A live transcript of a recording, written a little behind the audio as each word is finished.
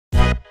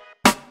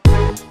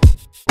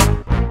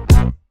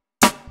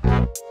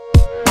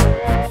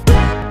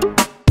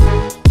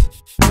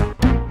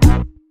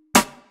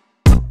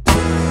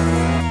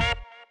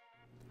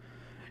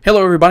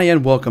Hello everybody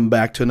and welcome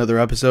back to another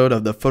episode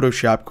of the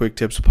Photoshop Quick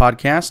Tips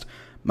podcast.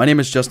 My name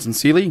is Justin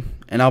Seeley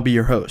and I'll be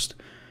your host.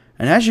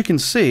 And as you can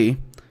see,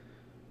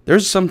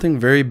 there's something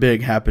very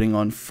big happening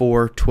on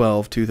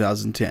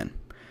 4/12/2010.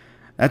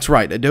 That's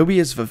right, Adobe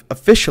is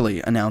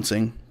officially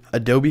announcing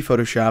Adobe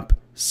Photoshop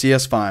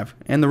CS5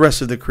 and the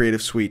rest of the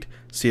Creative Suite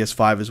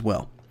CS5 as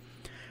well.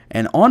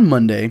 And on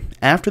Monday,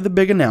 after the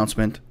big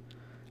announcement,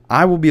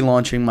 I will be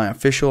launching my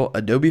official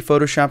Adobe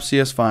Photoshop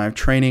CS5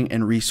 Training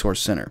and Resource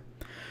Center.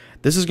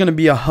 This is going to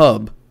be a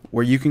hub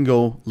where you can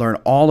go learn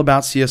all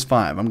about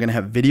CS5. I'm going to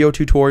have video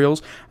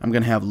tutorials. I'm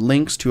going to have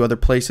links to other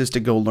places to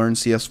go learn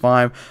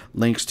CS5,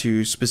 links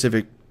to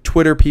specific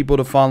Twitter people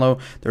to follow.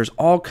 There's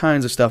all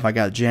kinds of stuff I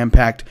got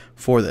jam-packed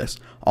for this.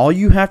 All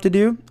you have to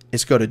do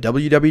is go to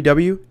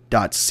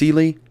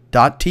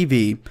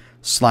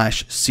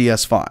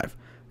www.seeley.tv/CS5.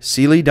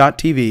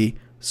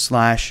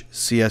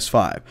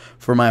 Seeley.tv/CS5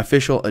 for my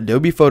official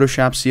Adobe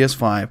Photoshop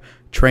CS5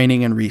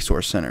 Training and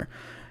Resource Center.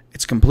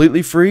 It's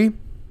completely free,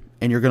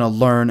 and you're going to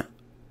learn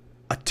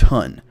a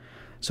ton.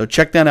 So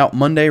check that out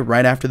Monday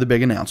right after the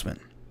big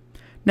announcement.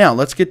 Now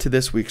let's get to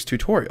this week's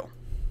tutorial.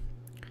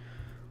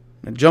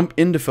 I'm going to jump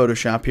into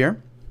Photoshop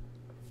here.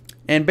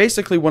 And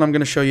basically what I'm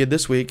going to show you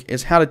this week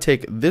is how to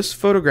take this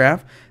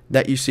photograph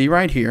that you see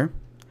right here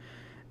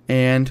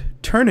and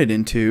turn it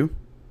into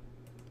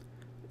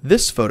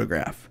this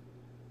photograph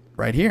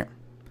right here.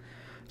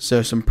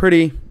 So some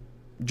pretty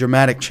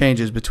dramatic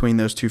changes between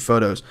those two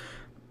photos.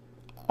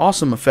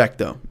 Awesome effect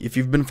though. If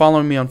you've been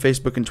following me on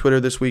Facebook and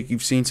Twitter this week,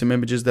 you've seen some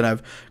images that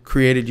I've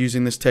created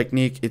using this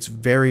technique. It's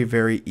very,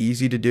 very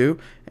easy to do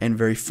and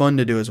very fun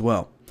to do as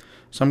well.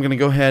 So I'm going to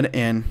go ahead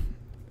and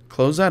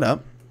close that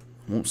up.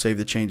 Won't save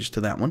the changes to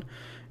that one.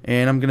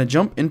 And I'm going to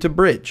jump into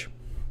Bridge.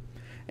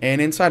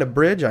 And inside of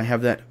Bridge, I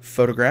have that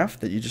photograph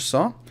that you just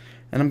saw.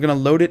 And I'm going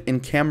to load it in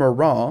Camera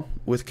Raw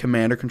with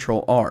Command or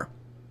Control R.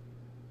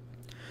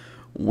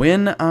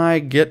 When I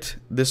get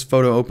this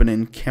photo open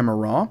in Camera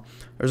Raw,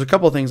 there's a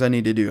couple of things I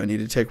need to do. I need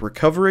to take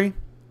Recovery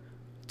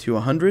to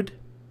 100,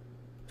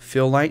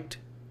 Fill Light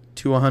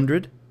to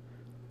 100,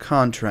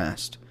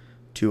 Contrast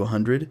to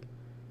 100.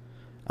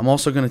 I'm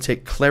also going to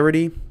take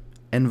Clarity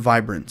and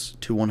Vibrance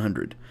to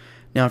 100.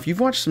 Now, if you've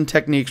watched some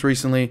techniques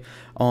recently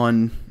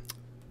on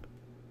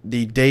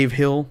the Dave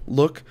Hill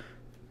look,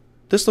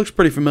 this looks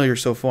pretty familiar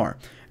so far.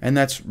 And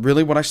that's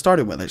really what I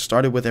started with. I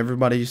started with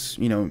everybody's,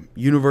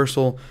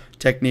 universal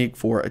technique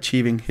for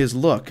achieving his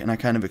look, and I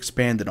kind of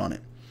expanded on it.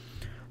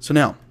 So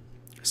now,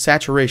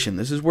 saturation.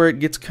 This is where it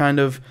gets kind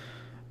of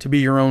to be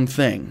your own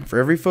thing. For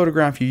every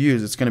photograph you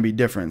use, it's going to be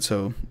different.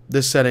 So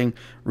this setting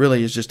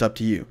really is just up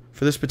to you.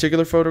 For this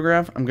particular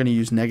photograph, I'm going to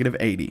use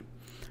 -80.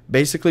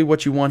 Basically,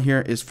 what you want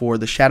here is for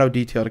the shadow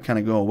detail to kind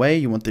of go away.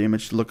 You want the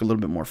image to look a little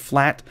bit more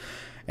flat.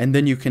 And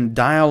then you can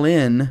dial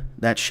in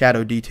that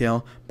shadow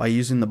detail by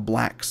using the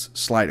blacks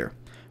slider.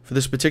 For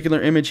this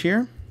particular image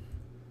here,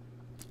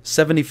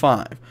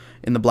 75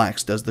 in the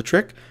blacks does the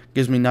trick.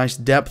 Gives me nice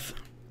depth,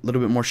 a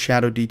little bit more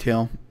shadow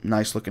detail,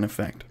 nice looking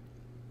effect.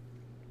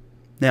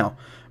 Now,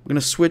 I'm going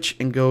to switch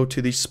and go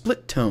to the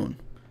split tone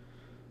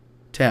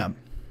tab.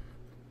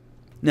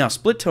 Now,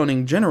 split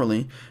toning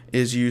generally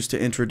is used to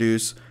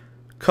introduce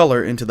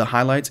color into the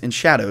highlights and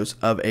shadows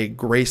of a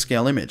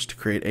grayscale image to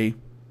create a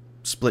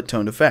split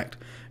toned effect.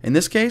 In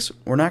this case,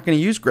 we're not going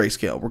to use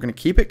grayscale. We're going to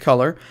keep it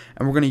color,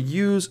 and we're going to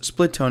use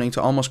split toning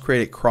to almost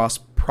create a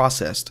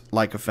cross-processed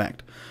like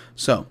effect.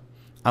 So,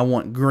 I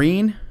want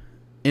green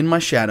in my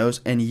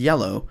shadows and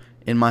yellow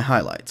in my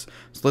highlights.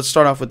 So let's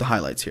start off with the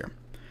highlights here.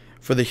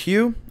 For the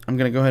hue, I'm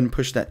going to go ahead and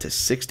push that to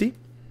 60.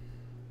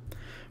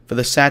 For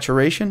the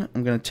saturation,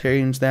 I'm going to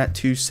change that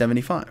to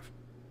 75.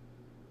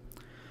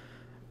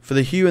 For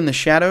the hue in the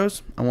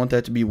shadows, I want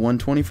that to be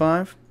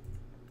 125.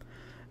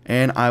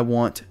 And I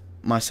want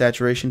my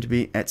saturation to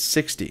be at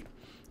 60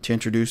 to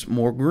introduce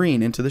more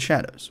green into the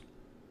shadows.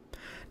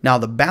 Now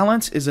the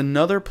balance is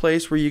another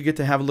place where you get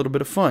to have a little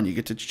bit of fun. You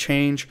get to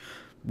change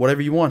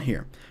whatever you want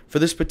here. For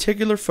this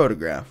particular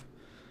photograph,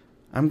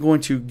 I'm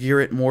going to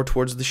gear it more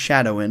towards the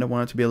shadow end. I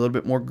want it to be a little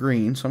bit more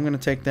green, so I'm going to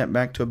take that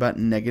back to about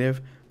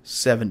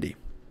 -70.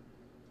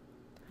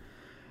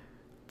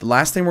 The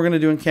last thing we're going to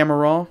do in Camera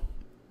Raw,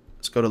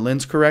 let's go to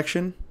Lens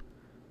Correction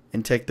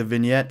and take the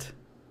vignette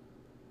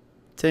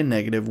to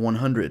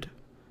 -100.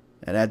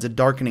 That adds a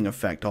darkening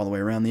effect all the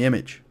way around the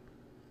image.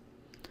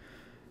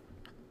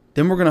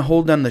 Then we're going to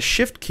hold down the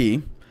Shift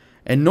key,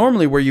 and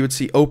normally where you would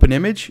see Open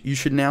Image, you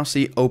should now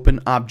see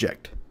Open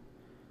Object.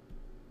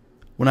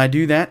 When I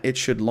do that, it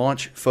should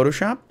launch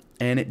Photoshop,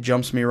 and it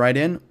jumps me right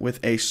in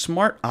with a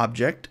smart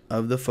object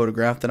of the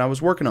photograph that I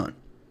was working on.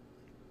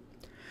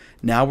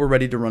 Now we're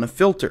ready to run a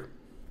filter.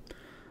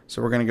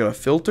 So we're going to go to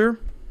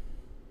Filter,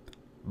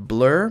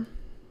 Blur,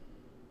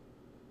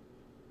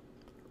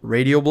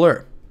 Radial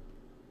Blur.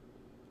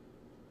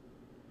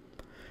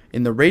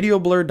 In the Radial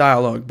Blur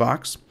dialog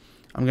box,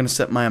 I'm going to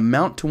set my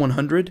amount to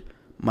 100,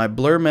 my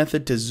blur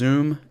method to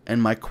zoom,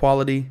 and my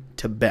quality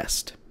to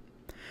best.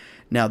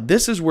 Now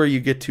this is where you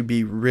get to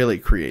be really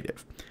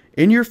creative.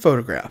 In your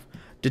photograph,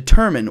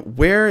 determine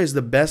where is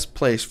the best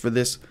place for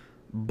this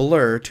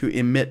blur to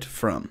emit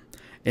from.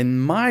 In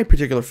my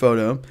particular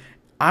photo,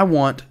 I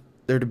want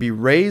there to be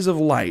rays of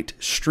light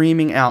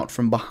streaming out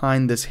from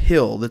behind this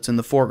hill that's in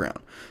the foreground.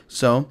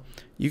 So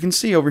you can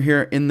see over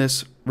here in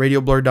this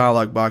radial blur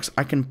dialog box,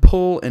 I can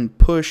pull and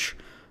push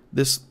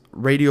this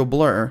radial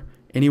blur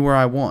anywhere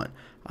I want.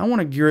 I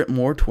want to gear it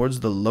more towards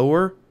the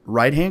lower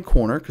right hand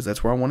corner because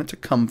that's where I want it to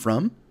come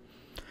from.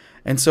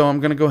 And so I'm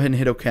going to go ahead and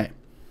hit OK.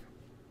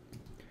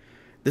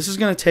 This is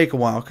going to take a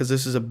while because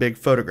this is a big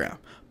photograph.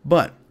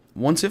 But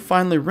once it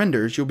finally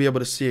renders, you'll be able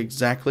to see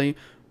exactly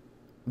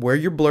where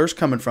your blur is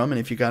coming from and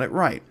if you got it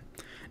right.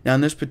 Now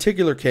in this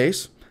particular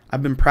case,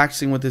 I've been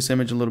practicing with this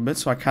image a little bit,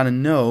 so I kind of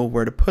know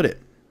where to put it.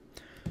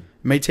 It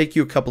may take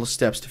you a couple of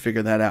steps to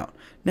figure that out.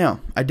 Now,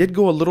 I did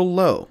go a little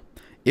low.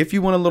 If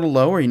you want a little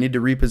low or you need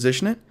to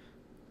reposition it,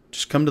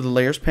 just come to the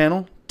Layers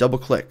panel, double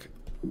click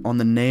on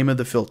the name of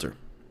the filter.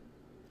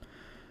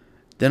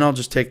 Then I'll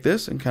just take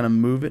this and kind of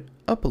move it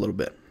up a little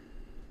bit.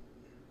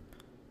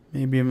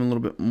 Maybe even a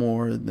little bit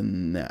more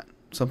than that.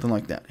 Something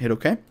like that. Hit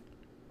OK.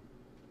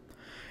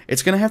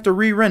 It's going to have to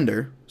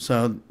re-render,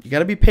 so you got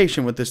to be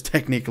patient with this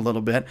technique a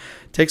little bit.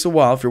 It takes a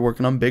while if you're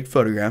working on big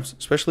photographs,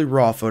 especially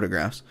raw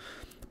photographs.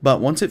 But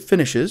once it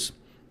finishes,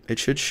 it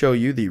should show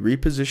you the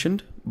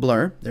repositioned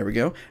blur. There we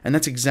go. And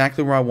that's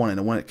exactly where I want it.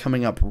 I want it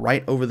coming up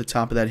right over the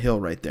top of that hill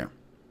right there.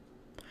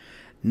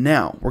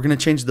 Now, we're going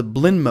to change the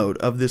blend mode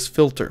of this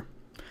filter.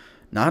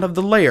 Not of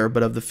the layer,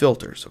 but of the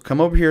filter. So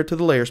come over here to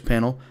the Layers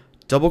panel,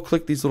 double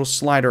click these little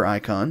slider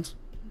icons.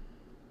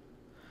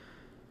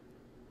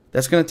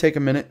 That's going to take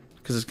a minute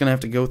because it's going to have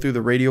to go through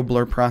the radial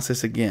blur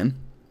process again.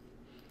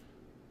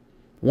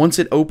 Once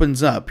it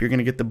opens up, you're going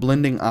to get the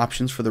blending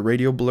options for the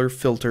radial blur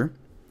filter.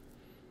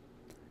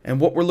 And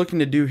what we're looking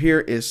to do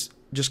here is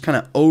just kind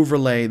of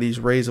overlay these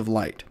rays of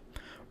light.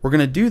 We're going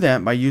to do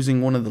that by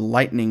using one of the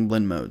lightning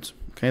blend modes.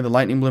 Okay, the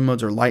lightning blend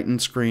modes are lighten,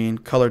 screen,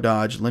 color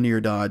dodge,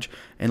 linear dodge,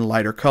 and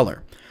lighter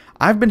color.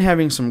 I've been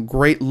having some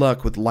great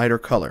luck with lighter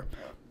color.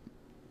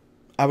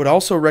 I would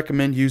also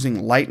recommend using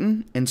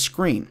lighten and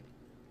screen.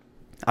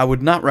 I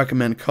would not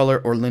recommend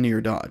color or linear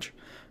dodge.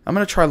 I'm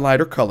going to try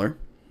lighter color.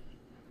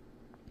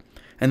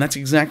 And that's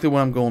exactly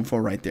what I'm going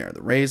for right there.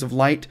 The rays of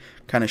light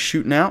kind of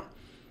shooting out.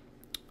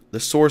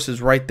 The source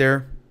is right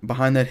there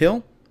behind that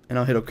hill. And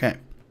I'll hit OK.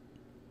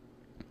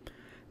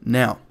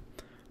 Now,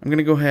 I'm going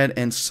to go ahead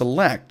and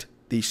select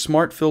the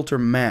Smart Filter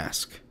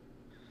Mask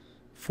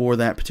for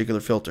that particular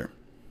filter.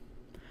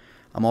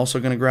 I'm also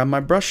going to grab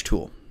my brush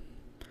tool.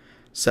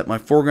 Set my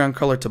foreground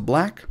color to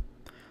black.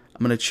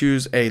 I'm going to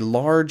choose a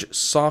large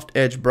soft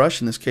edge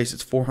brush. In this case,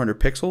 it's 400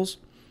 pixels.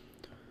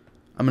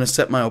 I'm going to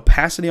set my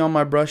opacity on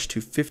my brush to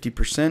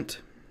 50%.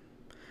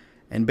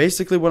 And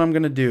basically what I'm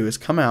going to do is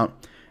come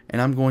out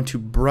and I'm going to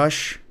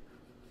brush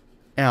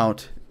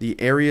out the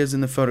areas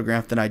in the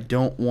photograph that I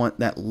don't want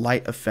that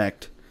light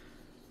effect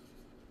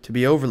to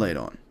be overlaid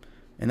on.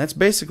 And that's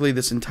basically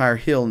this entire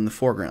hill in the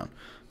foreground.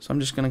 So I'm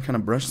just going to kind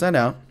of brush that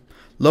out.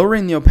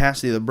 Lowering the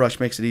opacity of the brush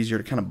makes it easier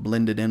to kind of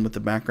blend it in with the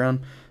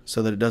background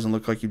so that it doesn't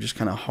look like you've just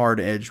kind of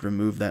hard-edged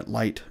removed that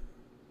light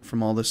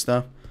from all this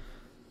stuff.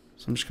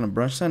 So I'm just going to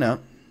brush that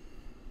out.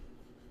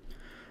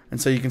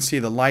 And so you can see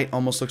the light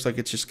almost looks like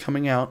it's just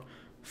coming out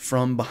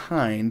from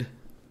behind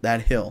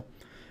that hill.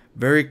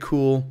 Very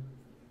cool,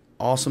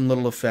 awesome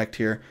little effect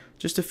here.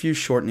 Just a few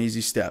short and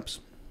easy steps.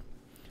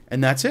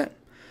 And that's it.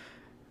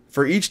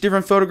 For each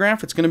different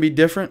photograph, it's going to be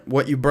different.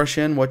 What you brush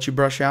in, what you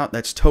brush out,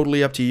 that's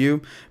totally up to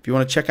you. If you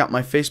want to check out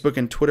my Facebook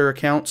and Twitter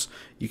accounts,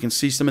 you can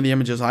see some of the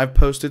images I've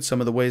posted,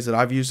 some of the ways that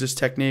I've used this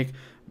technique.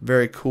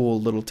 Very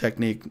cool little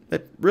technique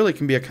that really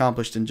can be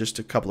accomplished in just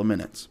a couple of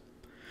minutes.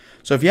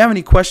 So if you have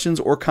any questions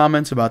or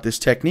comments about this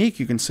technique,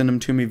 you can send them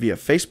to me via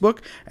Facebook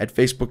at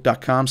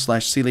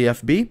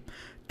facebook.com/SeeleyFB,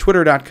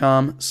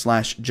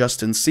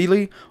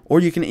 twitter.com/JustinSeeley,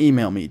 or you can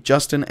email me,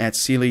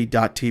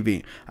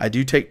 justin@seeley.tv. I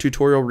do take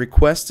tutorial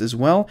requests as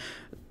well.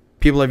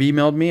 People have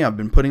emailed me. I've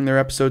been putting their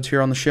episodes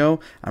here on the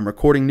show. I'm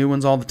recording new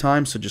ones all the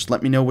time, so just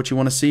let me know what you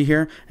want to see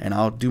here, and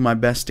I'll do my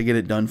best to get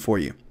it done for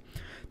you.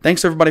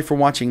 Thanks everybody for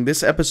watching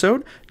this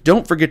episode.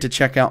 Don't forget to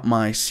check out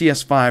my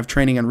CS5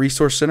 Training and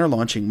Resource Center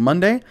launching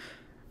Monday.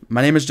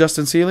 My name is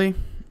Justin Seeley,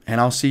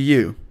 and I'll see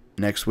you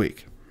next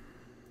week.